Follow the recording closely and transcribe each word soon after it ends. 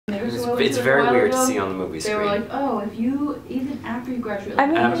it's very weird to see on the movie screen. They were like, oh, if you, even after you graduate, I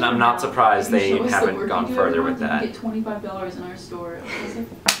mean, and I'm not surprised they haven't gone further with that. You get $25 in our store.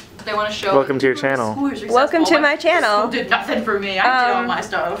 They want to show. Welcome to your channel. Welcome to my channel. School did nothing for me. I did all my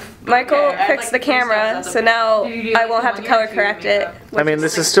stuff. Michael fixed the camera, so now I won't have to color correct it. I mean,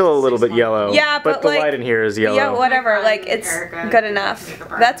 this is still a little bit yellow. Yeah, but the like, light in here is yellow. Yeah, whatever. Like, it's good enough.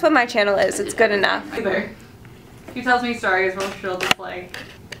 That's what my channel is. It's good enough. She tells me stories where she'll just like,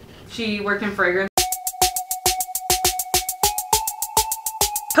 she worked in fragrance.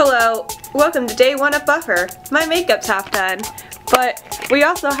 Hello, welcome to day 1 of Buffer. My makeup's half done, but we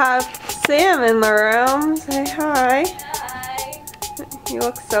also have Sam in the room. Say hi. Hi. You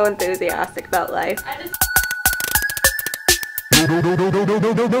look so enthusiastic about life. We're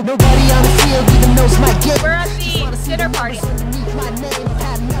at the dinner party.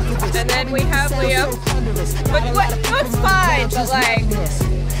 And then we have Leo. But what looks fine, but like...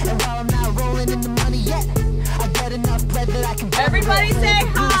 Everybody say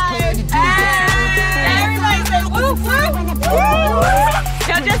hi! Hey! Everybody say woo woo woo!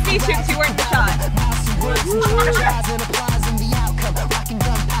 Now just these two, 'cause you weren't the shot.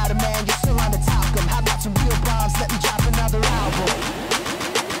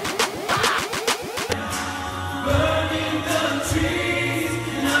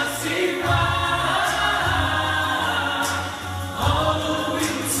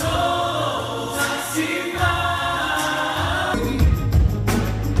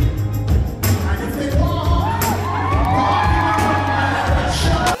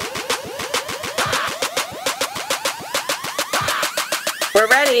 We're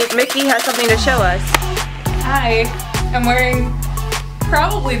ready. Mickey has something to show us. Hi. I'm wearing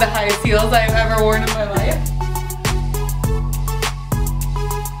probably the highest heels I've ever worn in my life.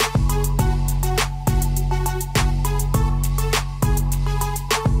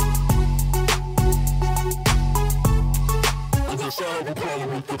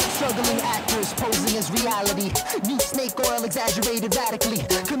 Struggling actors posing as reality. New snake oil exaggerated radically.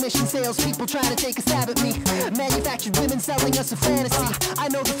 Commission sales people trying to take a stab at me. Manufactured women selling us a fantasy. I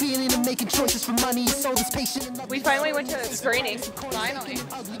know the feeling of making choices for money. So this patient and We finally went to a screening. Finally.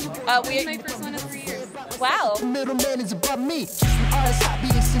 We My first one in 3 years. Wow. the middleman is above me. Artists stop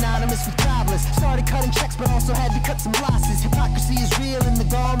being synonymous with jobless. Started cutting checks but also had to cut some losses. Hypocrisy is real and the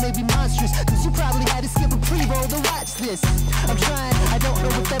gall may be monstrous. Cause you probably had to skip a pre-roll to watch this. I'm trying, I don't know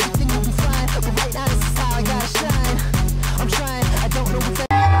if everything will be fine, but right now this is how I gotta shine. I'm trying, I don't know if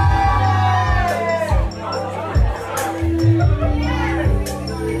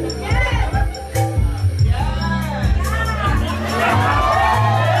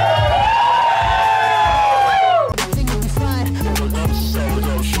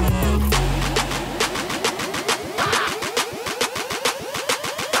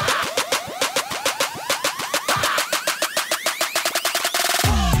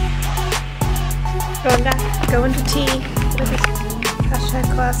Going to tea. Hashtag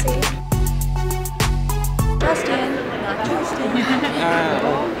classy.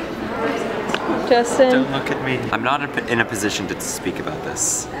 Justin. Don't look at me. I'm not in a position to speak about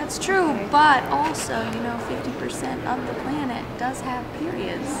this. That's true, but also, you know, 50% of the planet does have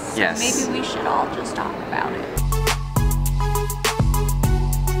periods. So Yes. maybe we should all just talk about it.